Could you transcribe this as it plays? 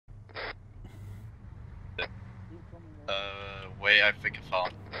Wait, I think I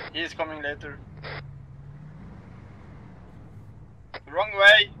found. He's coming later. Wrong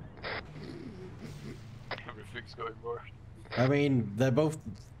way! Everything's going worse. I mean, they're both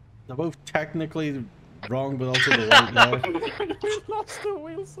technically wrong, but also the right now. We lost the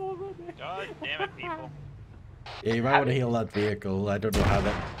wheels already. God damn it, people. Yeah, you might want to heal that vehicle. I don't know how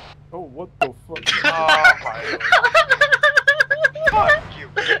that. Oh, what the fuck? Oh my god. Fuck you.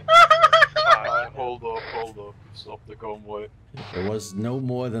 Hold up. Stop the convoy. There was no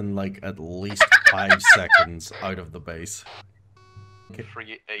more than like at least 5 seconds out of the base. Okay.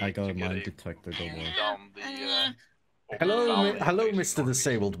 I got a mine detector, don't worry. Down the, Hello, valley, hello, facing Mr.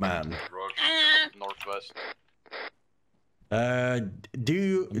 Disabled Man. northwest. Are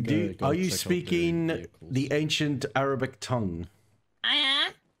you speaking the ancient Arabic tongue?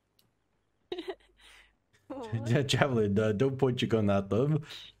 Javelin, don't point your gun at them.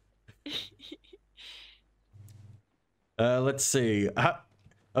 Let's see.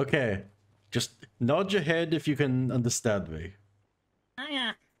 Okay, just nod your head if you can understand me.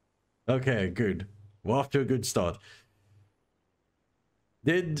 Okay, good. We're off to a good start.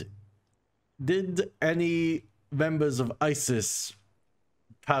 Did any members of ISIS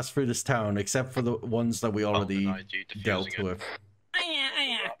pass through this town, except for the ones that we already dealt with?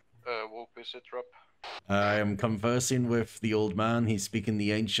 What is it, Rob? I am conversing with the old man. He's speaking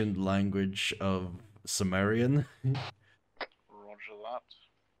the ancient language of Sumerian. Roger that.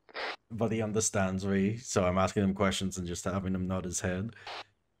 But he understands me, so I'm asking him questions and just having him nod his head.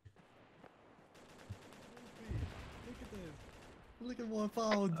 Look at what I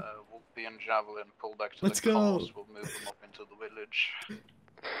found. Wolfie and Javelin pull back to Let's the go. cars. We'll move them up into the village.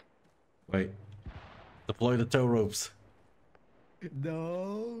 Wait. Deploy the tow ropes.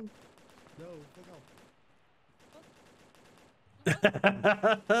 No. No,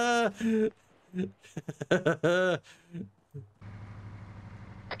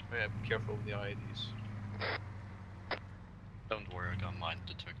 Yeah, be careful with the IEDs. Don't worry, I got mine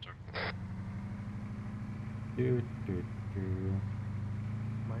detector.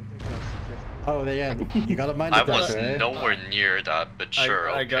 Oh, yeah, you got a mine I detector, was eh? nowhere near that, but sure,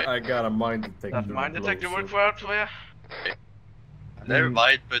 I okay. got a mine detector. Mine detector work for out for you? Never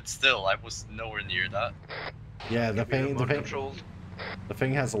mind, but still, I was nowhere near that. Yeah, the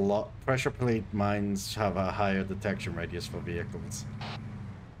thing has a lot. Pressure plate mines have a higher detection radius for vehicles.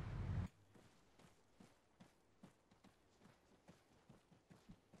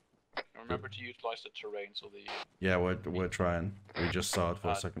 Remember to utilize the terrain so the. Yeah, we're trying. We just saw it for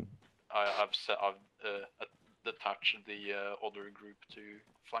a second. I've detached the other group to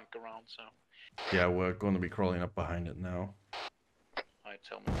flank around, so. Yeah, we're going to be crawling up behind it now. I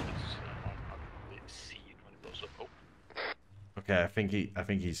tell me it's not really seen when it blows up. Oh. Okay, I think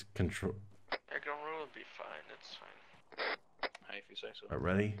he's control. Background roll will be fine, it's fine. Hey, if you say so. Right,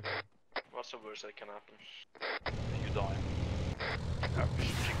 ready? What's the worst that can happen? You die.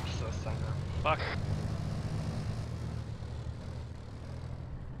 Fuck.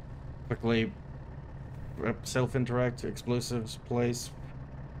 Quickly. Self-interact, explosives, place.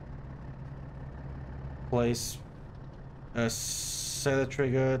 Set a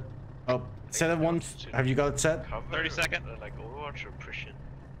trigger. Oh, set it once. Have you got it set? 30 seconds. Like Overwatch or pushing.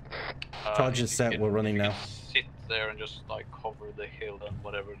 Charge is set, we're running now. Sit there and just like cover the hill and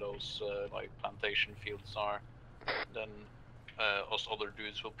whatever those like plantation fields are. Then us other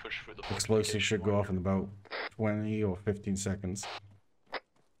dudes will push through the Explosives should go off in about 20 or 15 seconds.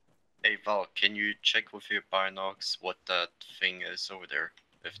 Hey Val, can you check with your binocs what that thing is over there?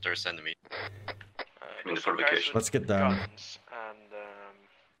 If there's enemy. Let's get down.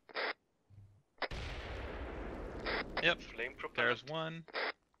 Yep, there's one.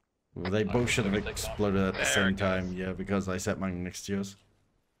 Well, they both should have exploded at the same time, yeah, because I set mine next to yours.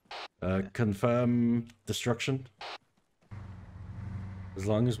 Confirm destruction. As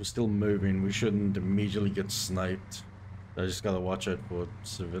long as we're still moving, we shouldn't immediately get sniped. I just gotta watch out for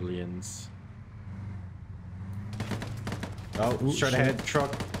civilians. Oh, straight ahead,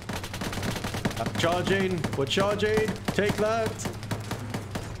 truck. Charging! We're charging! Take that!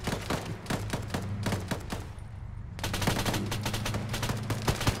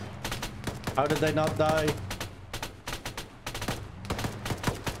 How did they not die?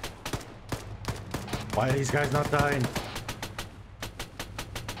 Why are these guys not dying?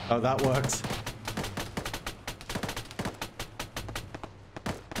 Oh, that works.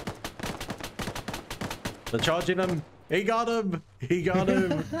 They're charging him. He got him. He got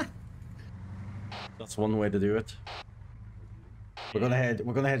him. That's one way to do it. We're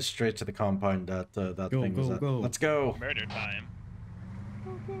gonna head straight to the compound that thing was at. Let's go. Murder time.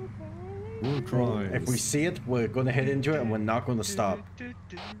 We'll try. If we see it, we're gonna head into it and we're not gonna stop.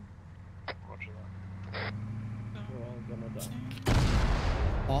 Roger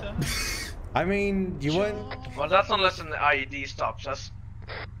Oh. I mean, you went. that. Well, that's unless an IED stops us.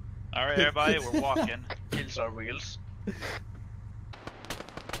 Alright, everybody, we're walking. Kills our wheels.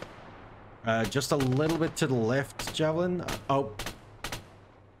 Just a little bit to the left, Javelin. Oh.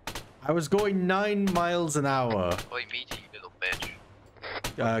 I was going 9 miles an hour. Oi, meaty, you little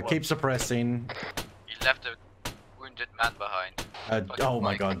bitch. Keep suppressing. You left a wounded man behind. Oh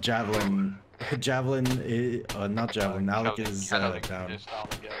my god, Javelin. Javelin is. Not Javelin, Alec is down. Is down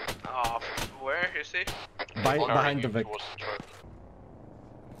again. Oh, where is he? Behind the Vic. Towards the truck.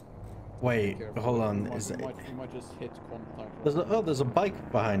 Wait, hold on. Is it. You might just hit contact. There's a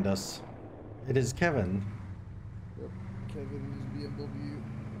bike behind us. It is Kevin. Kevin's BMW.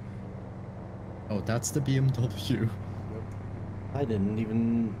 Oh, that's the BMW. I didn't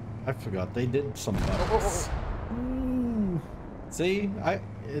even. I forgot they did some bugs. See,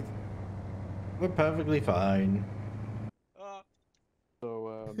 we're perfectly fine.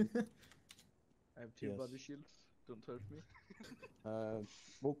 So, I have 2 body shields. Don't hurt me.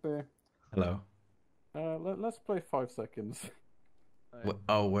 Wolpe, Hello. let's play 5 seconds.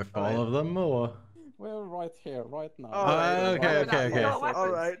 Oh, with all of them, or? We're right here, right now. Okay.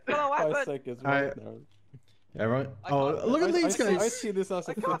 Alright. 5 seconds, right now. Yeah, right. Oh, look at these I guys. see this as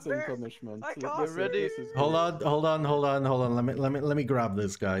a fitting punishment. We're ready. Hold on. Let me grab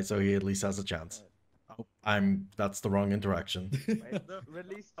this guy so he at least has a chance. Oh, that's the wrong interaction.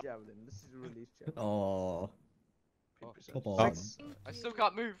 Release Javelin. This is release Javelin. Oh. Come Oh. on. I still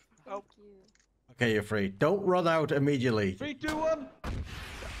can't move. Thank you. Okay, you're free. Don't run out immediately. 3, 2, 1.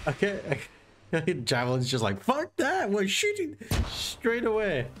 Okay. Javelin's just like, fuck that. We're shooting straight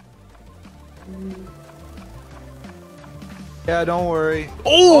away. Yeah, don't worry.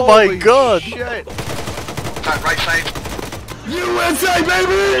 Oh my god! Shit. Right side. USA,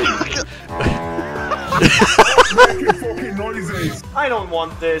 baby! Fucking noises. I don't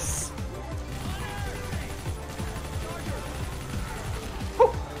want this.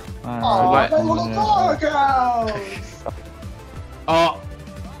 Oh, they want to talk out. Oh!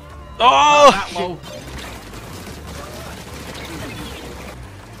 Oh! That low.